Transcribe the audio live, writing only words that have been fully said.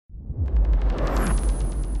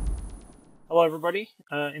Hello everybody.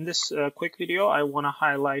 In this quick video, I want to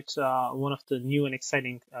highlight one of the new and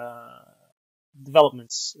exciting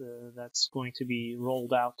developments that's going to be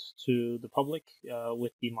rolled out to the public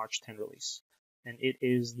with the March 10 release. And it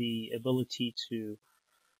is the ability to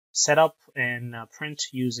set up and print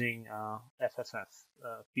using FFF,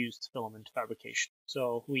 fused filament fabrication.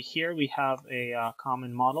 So we have a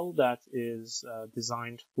common model that is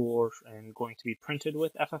designed for and going to be printed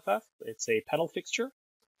with FFF. It's a pedal fixture.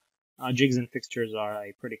 Jigs and fixtures are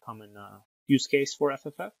a pretty common use case for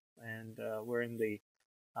FFF, and we're in the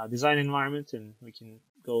design environment, and we can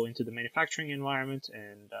go into the manufacturing environment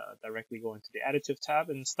and directly go into the additive tab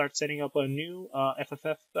and start setting up a new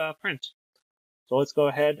FFF print. So let's go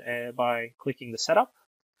ahead by clicking the setup,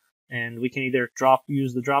 and we can either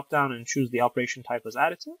use the drop down and choose the operation type as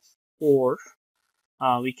additive, or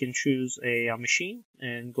we can choose a machine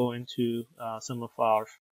and go into some of our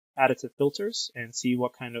additive filters and see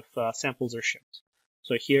what kind of samples are shipped.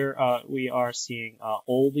 So here we are seeing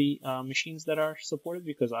all the machines that are supported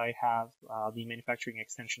because I have the manufacturing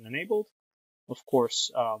extension enabled. Of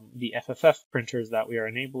course, the FFF printers that we are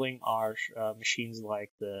enabling are machines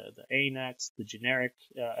like the ANET, the generic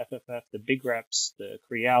FFF, the Big Reps, the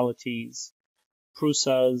Crealities,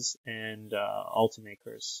 Prusas, and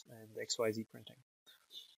ultimakers and XYZ printing.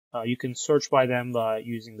 You can search by them by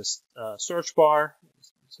using this search bar.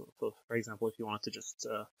 So, for example, if you wanted to just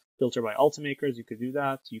filter by ultimakers, you could do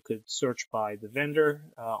that. You could search by the vendor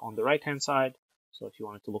on the right-hand side. So if you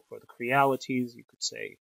wanted to look for the Crealities, you could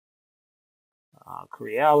say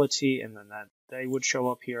Creality, and then they would show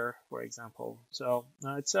up here, for example. So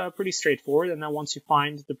it's pretty straightforward. And then once you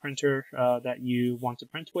find the printer that you want to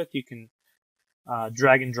print with, you can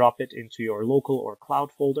drag and drop it into your local or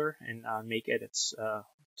cloud folder and make edits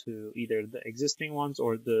to either the existing ones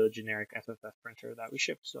or the generic FFF printer that we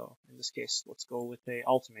ship. So in this case, let's go with a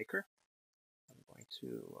ultimaker. I'm going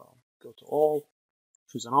to go to all,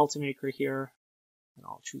 choose an ultimaker here, and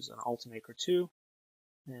I'll choose an ultimaker 2,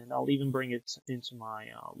 and I'll even bring it into my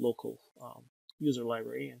local user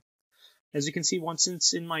library. And as you can see, once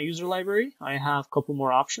it's in my user library, I have a couple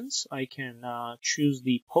more options. I can choose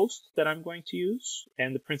the post that I'm going to use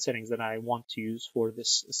and the print settings that I want to use for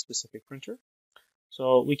this specific printer.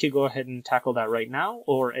 So we could go ahead and tackle that right now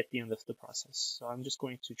or at the end of the process. So I'm just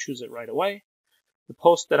going to choose it right away. The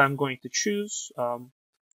post that I'm going to choose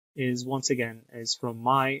is, once again, is from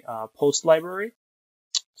my post library.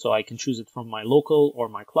 So I can choose it from my local or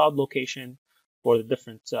my cloud location for the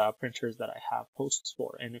different printers that I have posts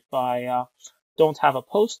for. And if I don't have a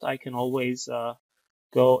post, I can always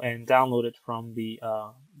go and download it from the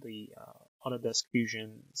Autodesk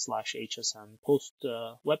Fusion/HSM post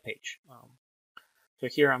webpage. So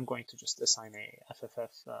here I'm going to just assign a FFF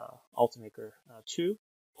ultimaker 2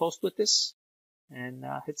 post with this and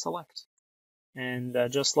hit select. And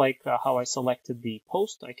just like how I selected the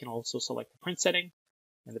post, I can also select the print setting.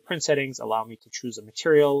 And the print settings allow me to choose a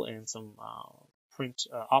material and some print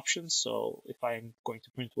options. So if I'm going to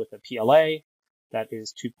print with a PLA that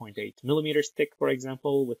is 2.8 millimeters thick, for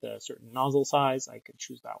example, with a certain nozzle size, I could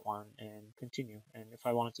choose that one and continue. And if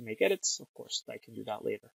I wanted to make edits, of course, I can do that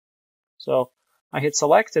later. So I hit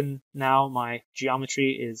select, and now my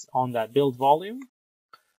geometry is on that build volume.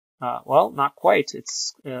 Well, not quite.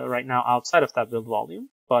 It's right now outside of that build volume.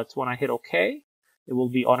 But when I hit OK, it will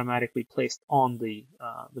be automatically placed on the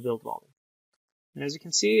build volume. And as you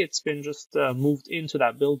can see, it's been just moved into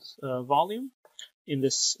that build volume in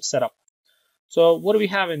this setup. So what do we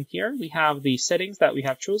have in here? We have the settings that we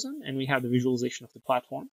have chosen, and we have the visualization of the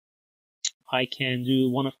platform. I can do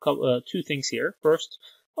one of two things here. First,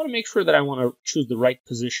 I want to make sure that I want to choose the right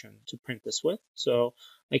position to print this with. So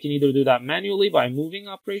I can either do that manually by moving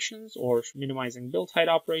operations or minimizing build height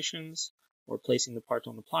operations or placing the part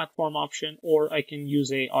on the platform option, or I can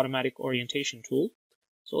use a automatic orientation tool.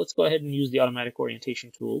 So let's go ahead and use the automatic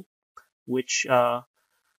orientation tool, which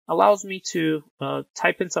allows me to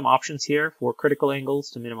type in some options here for critical angles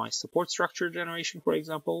to minimize support structure generation, for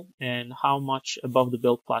example, and how much above the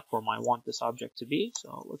build platform I want this object to be.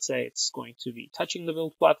 So let's say it's going to be touching the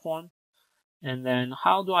build platform. And then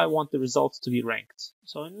how do I want the results to be ranked?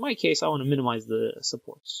 So in my case, I want to minimize the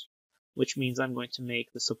supports, which means I'm going to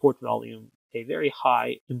make the support volume a very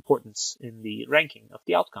high importance in the ranking of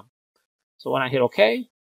the outcome. So when I hit OK,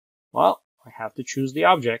 well, I have to choose the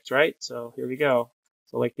object, right? So here we go.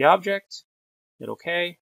 Select the object, hit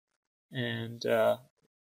OK, and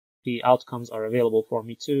the outcomes are available for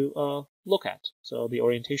me to look at. So the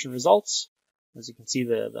orientation results, as you can see,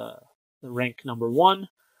 the rank number 1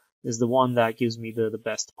 is the one that gives me the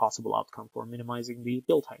best possible outcome for minimizing the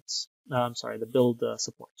build heights. The build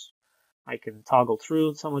supports. I can toggle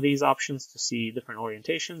through some of these options to see different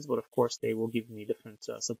orientations, but of course they will give me different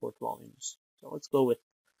support volumes. So let's go with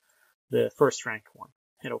the first rank one.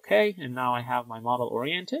 Hit OK, and now I have my model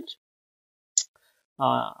oriented.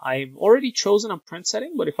 I've already chosen a print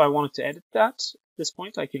setting, but if I wanted to edit that at this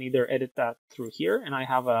point, I can either edit that through here, and I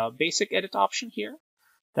have a basic edit option here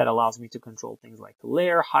that allows me to control things like the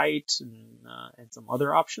layer height and some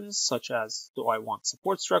other options, such as do I want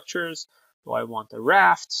support structures, do I want a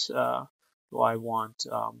raft, do I want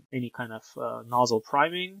any kind of nozzle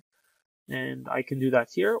priming, and I can do that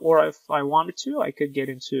here. Or if I wanted to, I could get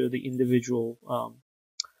into the individual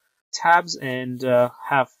tabs and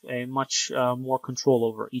have a much more control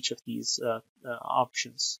over each of these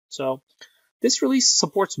options. So this release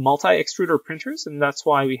supports multi-extruder printers, and that's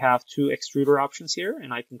why we have 2 extruder options here,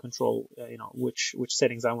 and I can control which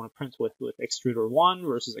settings I want to print with extruder 1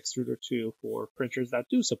 versus extruder 2 for printers that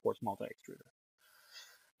do support multi-extruder.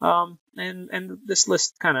 And this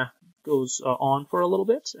list kind of goes on for a little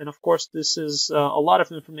bit, and of course this is a lot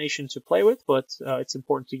of information to play with, but it's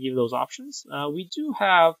important to give those options. We do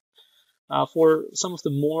have for some of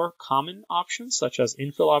the more common options, such as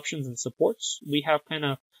infill options and supports, we have kind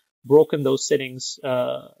of broken those settings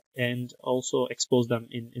and also exposed them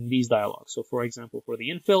in these dialogues. So for example, for the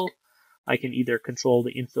infill, I can either control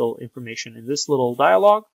the infill information in this little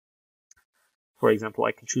dialog. For example,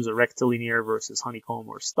 I can choose a rectilinear versus honeycomb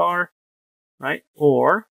or star, right?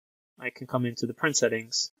 Or I can come into the print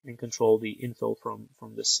settings and control the infill from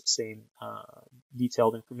this same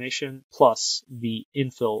detailed information, plus the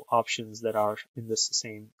infill options that are in this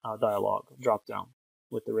same dialog drop down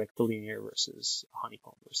with the rectilinear versus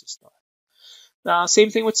honeycomb versus star. Same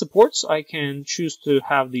thing with supports. I can choose to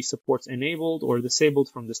have the supports enabled or disabled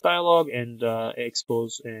from this dialog and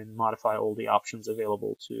expose and modify all the options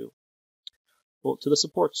available to the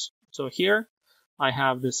supports. So here I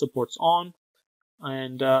have the supports on.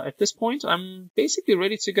 And at this point, I'm basically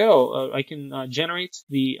ready to go. I can generate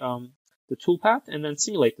the toolpath and then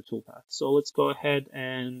simulate the toolpath. So let's go ahead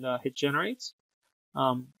and hit generate,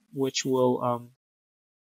 which will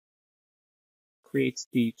create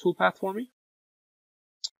the toolpath for me.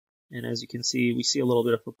 And as you can see, we see a little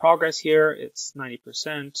bit of a progress here. It's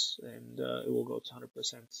 90%, and it will go to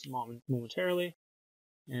 100% momentarily.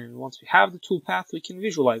 And once we have the toolpath, we can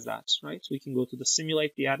visualize that, right? We can go to the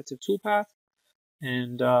simulate the additive toolpath.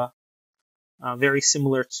 And very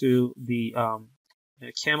similar to the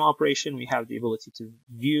cam operation, we have the ability to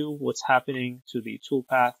view what's happening to the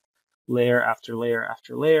toolpath layer after layer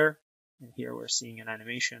after layer. And here we're seeing an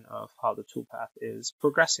animation of how the toolpath is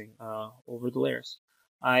progressing over the layers.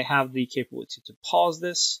 I have the capability to pause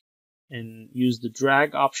this and use the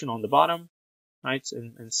drag option on the bottom, right?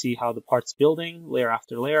 And see how the part's building layer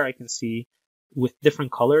after layer. I can see with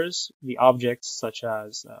different colors the objects, such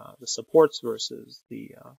as the supports versus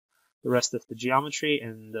the rest of the geometry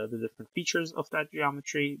and the different features of that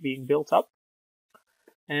geometry being built up.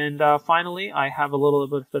 And finally, I have a little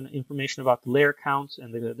bit of information about the layer count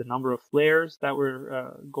and the number of layers that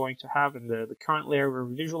we're going to have and the current layer we're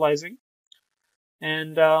visualizing.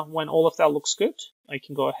 And when all of that looks good, I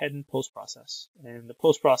can go ahead and post-process. And the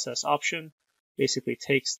post-process option basically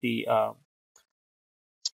takes the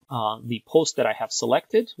post that I have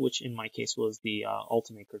selected, which in my case was the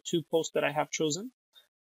Ultimaker 2 post that I have chosen,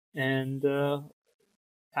 and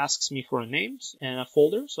asks me for a name and a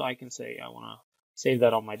folder. So I can say I want to save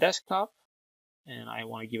that on my desktop, and I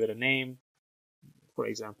want to give it a name, for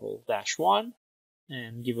example, -1,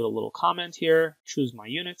 and give it a little comment here, choose my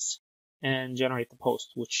units, and generate the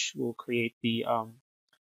post, which will create the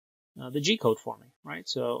G-code for me, right?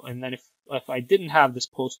 So, and then if I didn't have this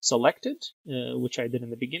post selected, which I did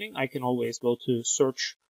in the beginning, I can always go to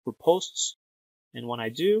search for posts, and when I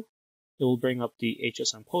do, it will bring up the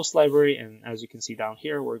HSM post library, and as you can see down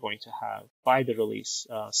here, we're going to have, by the release,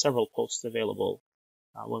 several posts available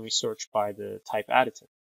when we search by the type additive,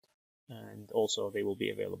 and also they will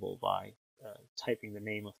be available by typing the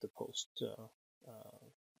name of the post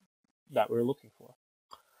that we're looking for.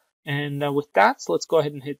 And with that, let's go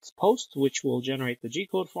ahead and hit post, which will generate the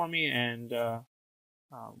G-code for me. And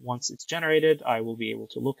once it's generated, I will be able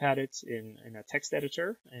to look at it in a text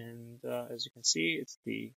editor. And as you can see, it's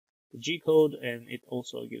the G-code, and it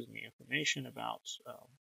also gives me information about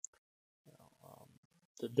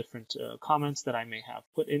the different comments that I may have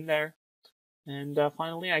put in there. And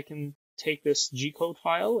finally, I can take this G-code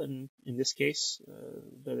file, and in this case,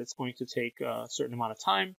 that it's going to take a certain amount of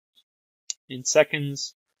time, in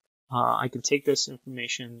seconds. I can take this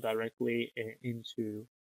information directly into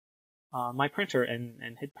my printer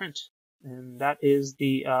and hit print. And that is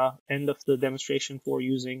the end of the demonstration for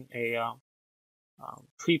using a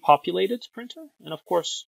pre-populated printer. And of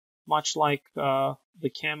course, much like the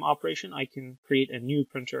CAM operation, I can create a new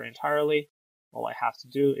printer entirely. All I have to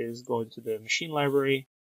do is go into the machine library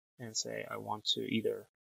and say I want to either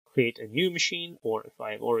create a new machine, or if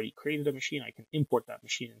I've already created a machine, I can import that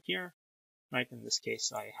machine in here. Right? In this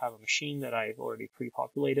case, I have a machine that I've already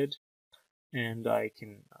pre-populated, and I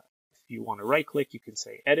can, if you want to right-click, you can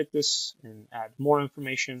say edit this and add more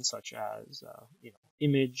information, such as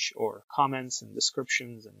image or comments and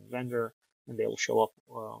descriptions and vendor, and they will show up.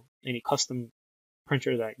 Any custom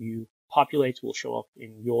printer that you populate will show up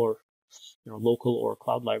in your local or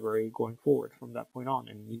cloud library going forward from that point on,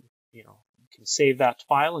 and you can save that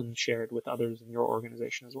file and share it with others in your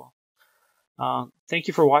organization as well. Thank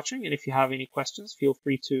you for watching, and if you have any questions, feel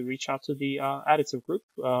free to reach out to the Additive group,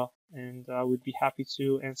 and we'd be happy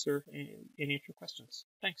to answer any of your questions.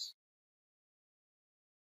 Thanks.